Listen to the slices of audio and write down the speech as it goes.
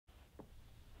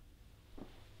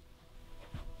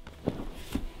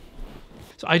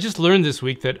So I just learned this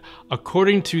week that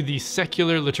according to the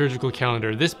secular liturgical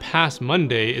calendar, this past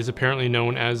Monday is apparently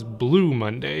known as Blue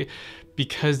Monday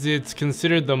because it's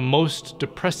considered the most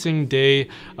depressing day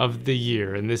of the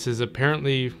year. And this is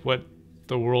apparently what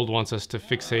the world wants us to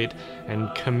fixate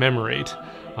and commemorate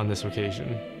on this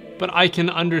occasion. But I can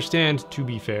understand, to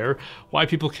be fair, why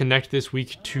people connect this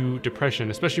week to depression,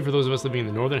 especially for those of us living in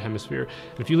the Northern Hemisphere.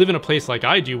 And if you live in a place like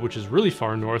I do, which is really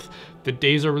far north, the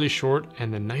days are really short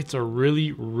and the nights are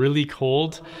really, really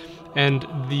cold. And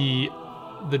the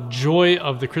joy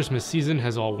of the Christmas season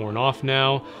has all worn off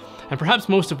now. And perhaps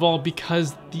most of all,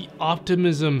 because the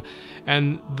optimism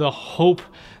and the hope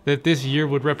that this year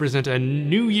would represent a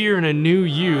new year and a new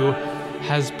you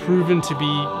has proven to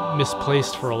be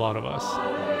misplaced for a lot of us.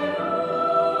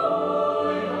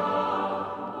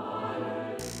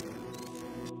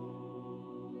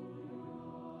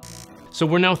 So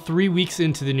we're now 3 weeks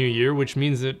into the new year, which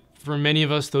means that for many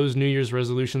of us, those New Year's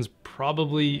resolutions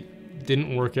probably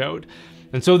didn't work out.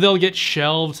 And so they'll get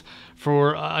shelved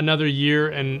for another year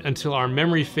and until our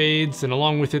memory fades, and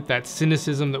along with it, that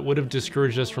cynicism that would have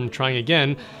discouraged us from trying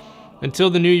again, until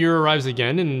the new year arrives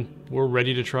again and we're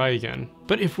ready to try again.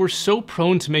 But if we're so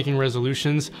prone to making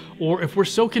resolutions, or if we're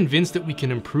so convinced that we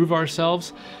can improve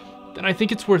ourselves, then I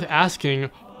think it's worth asking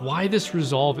why this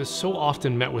resolve is so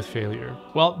often met with failure.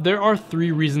 Well, there are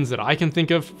 3 reasons that I can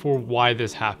think of for why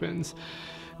this happens.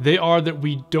 They are that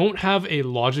we don't have a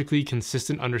logically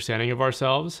consistent understanding of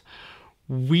ourselves,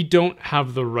 we don't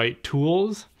have the right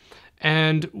tools,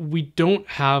 and we don't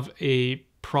have a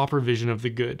proper vision of the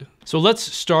good. So let's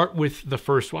start with the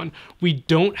first one. We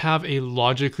don't have a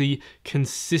logically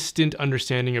consistent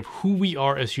understanding of who we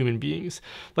are as human beings.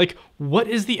 Like, what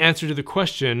is the answer to the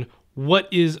question, what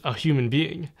is a human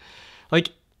being? Like,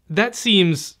 that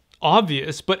seems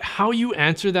obvious, but how you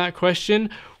answer that question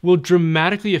will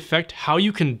dramatically affect how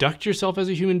you conduct yourself as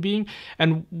a human being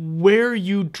and where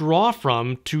you draw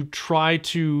from to try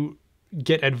to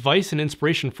get advice and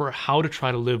inspiration for how to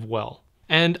try to live well.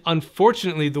 And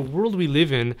unfortunately, the world we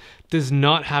live in does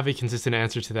not have a consistent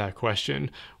answer to that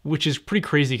question, which is pretty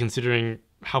crazy considering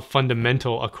how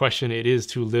fundamental a question it is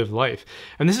to live life.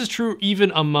 And this is true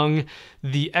even among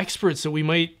the experts that we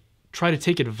might try to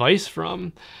take advice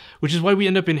from, which is why we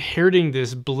end up inheriting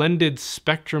this blended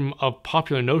spectrum of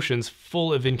popular notions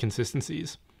full of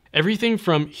inconsistencies. Everything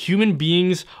from human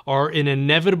beings are an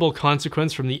inevitable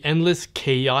consequence from the endless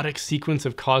chaotic sequence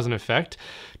of cause and effect,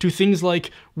 to things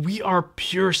like we are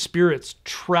pure spirits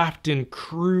trapped in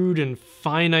crude and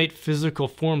finite physical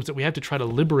forms that we have to try to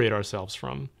liberate ourselves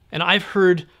from. And I've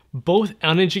heard both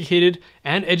uneducated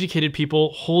and educated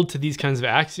people hold to these kinds of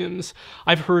axioms.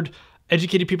 I've heard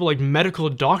educated people like medical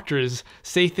doctors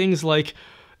say things like,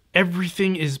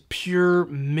 everything is pure,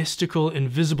 mystical,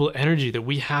 invisible energy that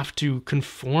we have to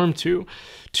conform to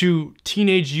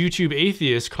teenage YouTube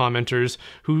atheist commenters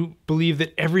who believe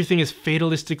that everything is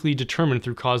fatalistically determined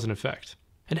through cause and effect.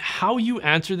 And how you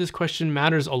answer this question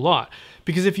matters a lot,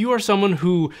 because if you are someone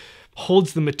who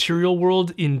holds the material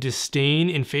world in disdain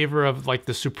in favor of like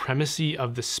the supremacy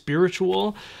of the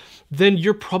spiritual, then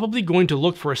you're probably going to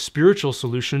look for a spiritual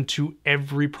solution to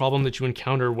every problem that you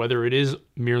encounter, whether it is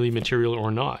merely material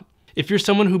or not. If you're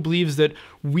someone who believes that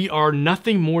we are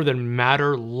nothing more than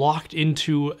matter locked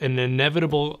into an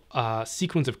inevitable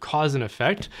sequence of cause and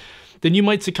effect, then you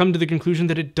might succumb to the conclusion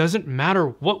that it doesn't matter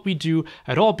what we do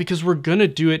at all because we're gonna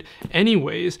do it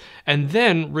anyways, and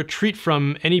then retreat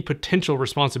from any potential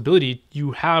responsibility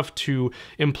you have to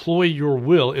employ your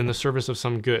will in the service of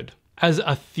some good. As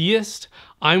a theist,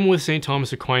 I'm with St.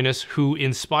 Thomas Aquinas, who,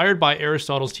 inspired by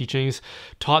Aristotle's teachings,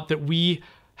 taught that we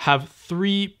have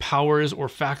 3 powers or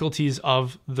faculties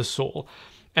of the soul.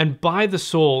 And by the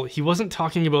soul, he wasn't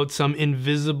talking about some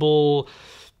invisible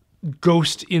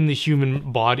ghost in the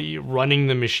human body running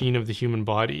the machine of the human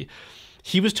body.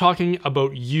 He was talking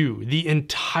about you, the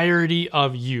entirety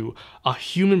of you. A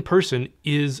human person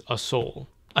is a soul.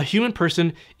 A human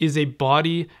person is a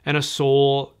body and a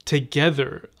soul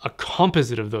together, a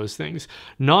composite of those things,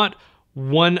 not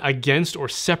one against or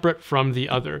separate from the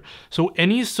other. So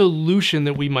any solution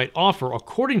that we might offer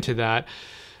according to that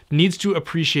needs to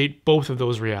appreciate both of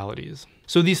those realities.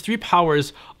 So these 3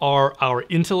 powers are our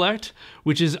intellect,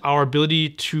 which is our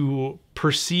ability to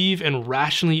perceive and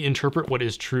rationally interpret what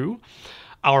is true,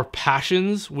 our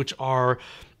passions, which are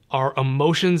our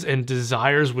emotions and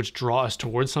desires which draw us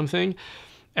towards something,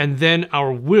 and then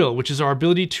our will, which is our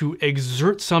ability to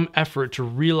exert some effort to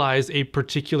realize a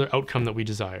particular outcome that we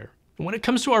desire. When it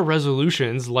comes to our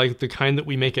resolutions, like the kind that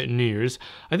we make at New Year's,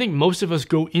 I think most of us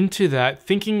go into that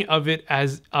thinking of it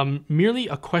as merely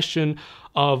a question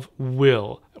of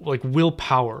will, like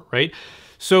willpower, right?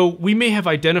 So we may have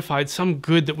identified some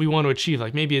good that we want to achieve,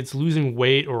 like maybe it's losing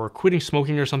weight or quitting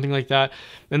smoking or something like that.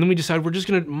 And then we decide we're just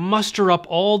going to muster up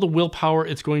all the willpower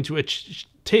it's going to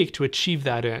take to achieve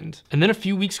that end. And then a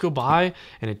few weeks go by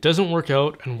and it doesn't work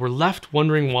out and we're left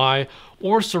wondering why,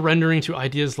 or surrendering to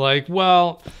ideas like,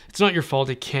 well, it's not your fault,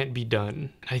 it can't be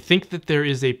done. I think that there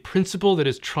is a principle that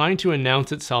is trying to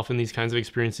announce itself in these kinds of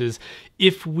experiences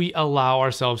if we allow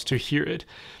ourselves to hear it.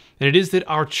 And it is that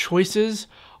our choices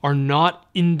are not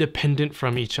independent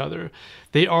from each other.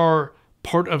 They are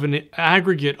part of an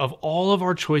aggregate of all of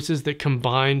our choices that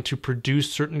combine to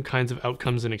produce certain kinds of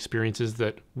outcomes and experiences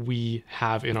that we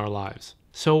have in our lives.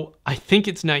 So I think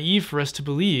it's naive for us to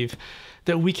believe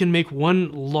that we can make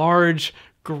one large,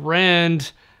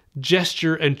 grand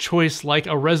gesture and choice like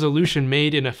a resolution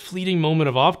made in a fleeting moment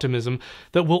of optimism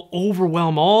that will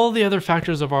overwhelm all the other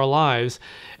factors of our lives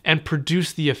and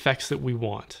produce the effects that we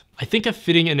want. I think a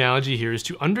fitting analogy here is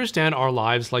to understand our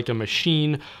lives like a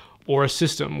machine or a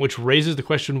system, which raises the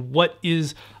question, what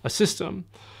is a system?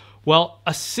 Well,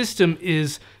 a system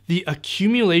is the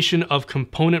accumulation of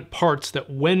component parts that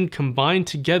when combined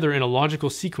together in a logical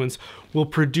sequence will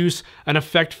produce an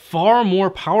effect far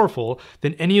more powerful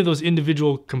than any of those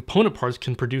individual component parts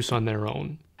can produce on their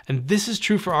own. And this is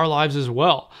true for our lives as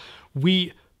well.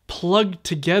 We plug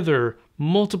together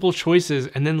multiple choices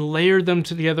and then layer them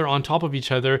together on top of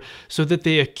each other so that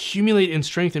they accumulate in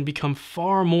strength and become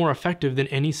far more effective than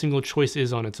any single choice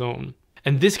is on its own.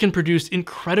 And this can produce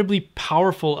incredibly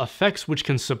powerful effects which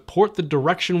can support the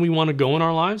direction we want to go in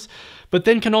our lives, but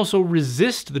then can also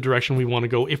resist the direction we want to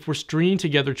go if we're stringing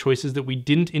together choices that we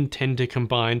didn't intend to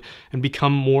combine and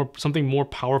become something more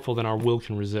powerful than our will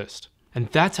can resist. And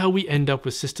that's how we end up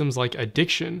with systems like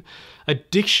addiction.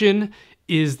 Addiction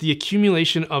is the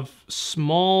accumulation of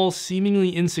small,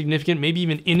 seemingly insignificant, maybe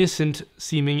even innocent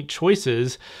seeming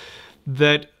choices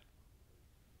that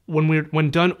when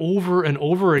done over and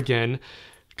over again,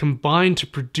 combine to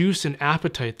produce an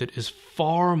appetite that is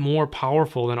far more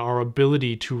powerful than our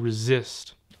ability to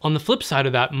resist. On the flip side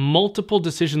of that, multiple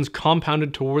decisions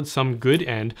compounded towards some good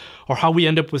end are how we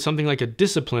end up with something like a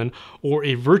discipline or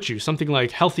a virtue, something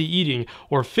like healthy eating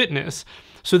or fitness,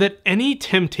 so that any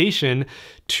temptation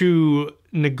to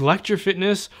neglect your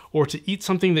fitness or to eat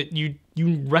something that you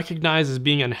recognize as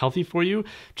being unhealthy for you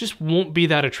just won't be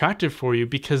that attractive for you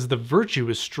because the virtue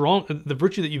is strong. The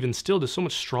virtue that you've instilled is so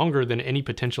much stronger than any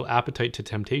potential appetite to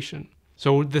temptation.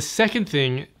 So the second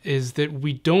thing is that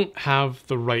we don't have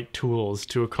the right tools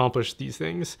to accomplish these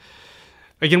things.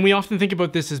 Again, we often think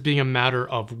about this as being a matter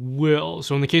of will.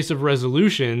 So in the case of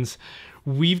resolutions,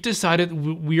 we've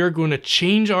decided we are going to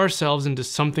change ourselves into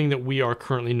something that we are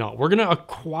currently not. We're going to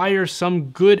acquire some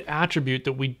good attribute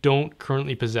that we don't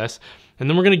currently possess, and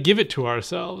then we're going to give it to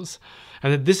ourselves.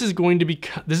 And that this is going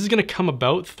to come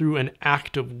about through an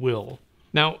act of will.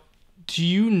 Now, do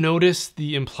you notice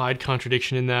the implied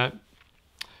contradiction in that?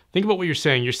 Think about what you're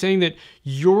saying. You're saying that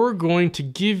you're going to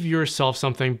give yourself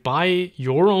something by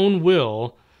your own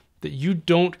will that you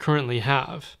don't currently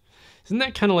have. Isn't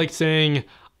that kind of like saying,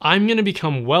 I'm going to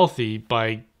become wealthy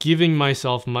by giving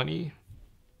myself money?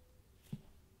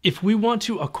 If we want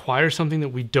to acquire something that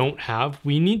we don't have,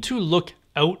 we need to look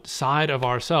outside of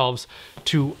ourselves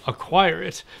to acquire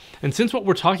it. And since what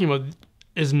we're talking about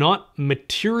is not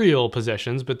material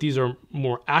possessions, but these are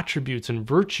more attributes and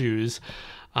virtues,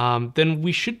 then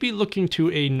we should be looking to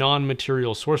a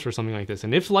non-material source for something like this.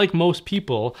 And if, like most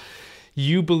people,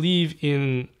 you believe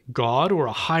in God or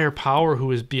a higher power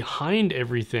who is behind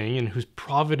everything and whose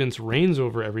providence reigns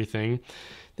over everything,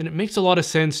 then it makes a lot of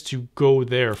sense to go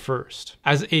there first.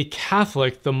 As a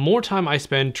Catholic, the more time I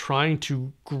spend trying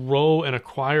to grow and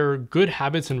acquire good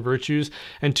habits and virtues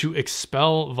and to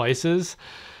expel vices,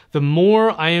 the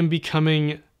more I am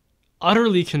becoming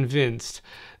utterly convinced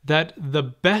that the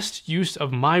best use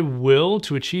of my will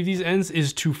to achieve these ends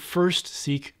is to first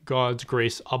seek God's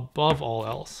grace above all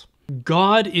else.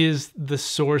 God is the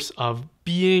source of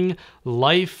being,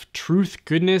 life, truth,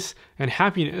 goodness, and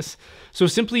happiness. So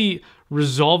simply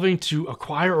resolving to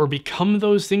acquire or become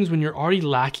those things when you're already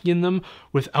lacking in them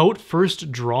without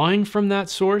first drawing from that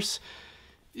source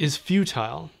is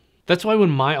futile. That's why when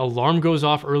my alarm goes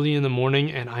off early in the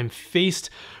morning and I'm faced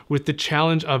with the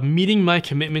challenge of meeting my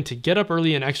commitment to get up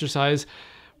early and exercise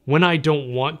when I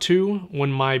don't want to,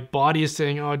 when my body is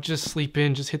saying, oh, just sleep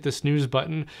in, just hit the snooze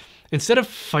button, instead of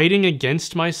fighting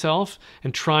against myself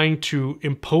and trying to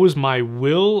impose my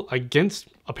will against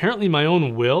apparently my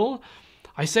own will,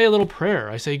 I say a little prayer.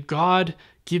 I say, God,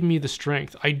 give me the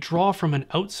strength. I draw from an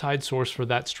outside source for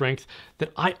that strength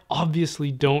that I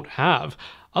obviously don't have.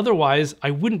 Otherwise,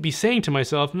 I wouldn't be saying to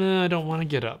myself, nah, I don't want to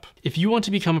get up. If you want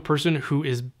to become a person who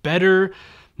is better,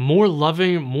 more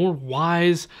loving, more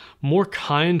wise, more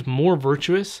kind, more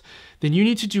virtuous, then you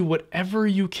need to do whatever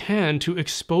you can to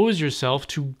expose yourself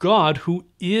to God, who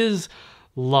is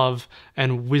love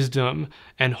and wisdom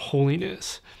and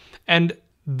holiness. And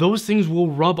those things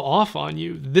will rub off on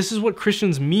you. This is what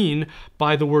Christians mean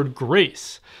by the word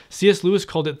grace. C.S. Lewis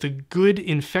called it the good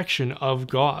infection of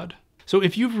God. So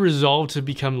if you've resolved to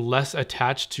become less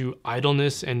attached to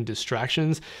idleness and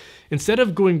distractions, instead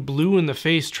of going blue in the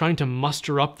face trying to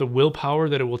muster up the willpower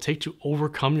that it will take to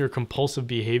overcome your compulsive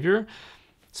behavior,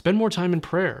 spend more time in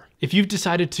prayer. If you've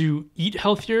decided to eat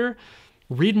healthier,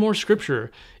 read more scripture.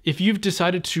 If you've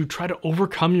decided to try to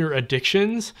overcome your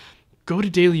addictions, go to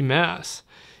daily mass.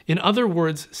 In other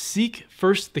words, seek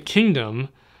first the kingdom,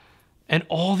 and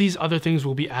all these other things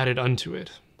will be added unto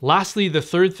it. Lastly, the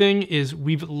third thing is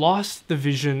we've lost the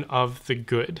vision of the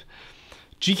good.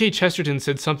 G.K. Chesterton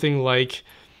said something like,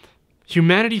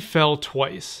 humanity fell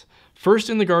twice. First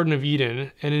in the Garden of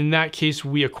Eden, and in that case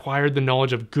we acquired the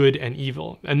knowledge of good and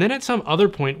evil. And then at some other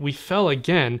point we fell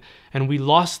again, and we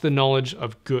lost the knowledge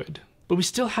of good. But we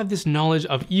still have this knowledge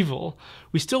of evil.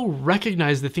 We still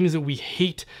recognize the things that we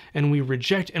hate and we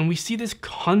reject, and we see this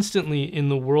constantly in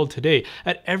the world today.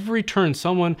 At every turn,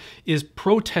 someone is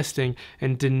protesting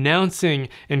and denouncing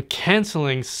and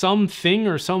canceling something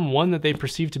or someone that they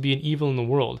perceive to be an evil in the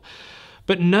world.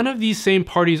 But none of these same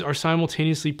parties are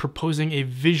simultaneously proposing a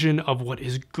vision of what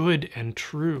is good and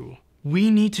true. We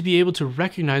need to be able to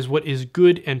recognize what is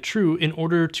good and true in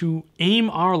order to aim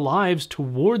our lives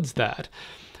towards that.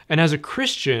 And as a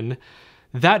Christian,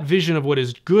 that vision of what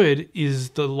is good is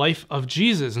the life of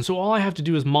Jesus. And so all I have to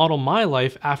do is model my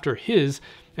life after his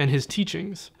and his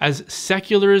teachings. As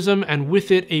secularism and with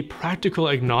it a practical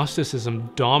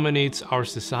agnosticism dominates our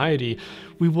society,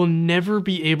 we will never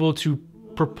be able to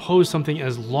propose something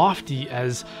as lofty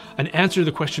as an answer to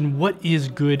the question, what is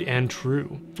good and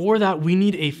true? For that, we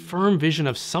need a firm vision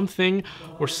of something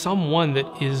or someone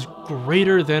that is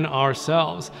greater than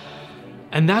ourselves.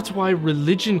 And that's why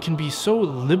religion can be so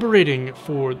liberating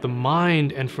for the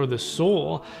mind and for the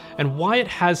soul, and why it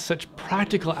has such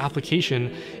practical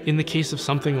application in the case of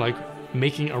something like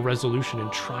making a resolution and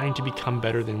trying to become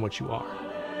better than what you are.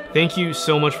 Thank you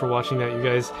so much for watching that, you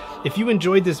guys. If you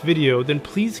enjoyed this video, then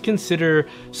please consider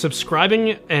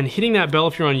subscribing and hitting that bell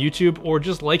if you're on YouTube, or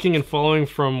just liking and following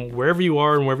from wherever you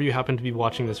are and wherever you happen to be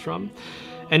watching this from.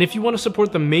 And if you want to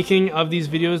support the making of these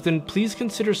videos, then please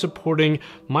consider supporting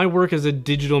my work as a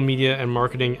digital media and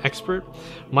marketing expert.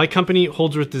 My company,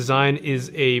 Holdsworth Design,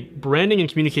 is a branding and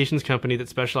communications company that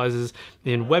specializes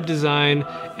in web design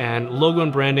and logo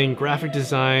and branding, graphic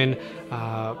design,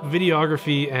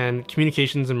 videography, and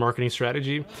communications and marketing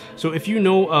strategy. So if you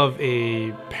know of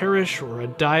a parish or a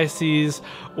diocese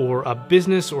or a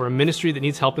business or a ministry that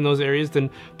needs help in those areas, then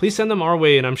please send them our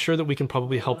way, and I'm sure that we can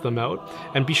probably help them out.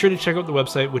 And be sure to check out the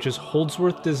website, which is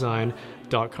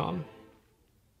holdsworthdesign.com.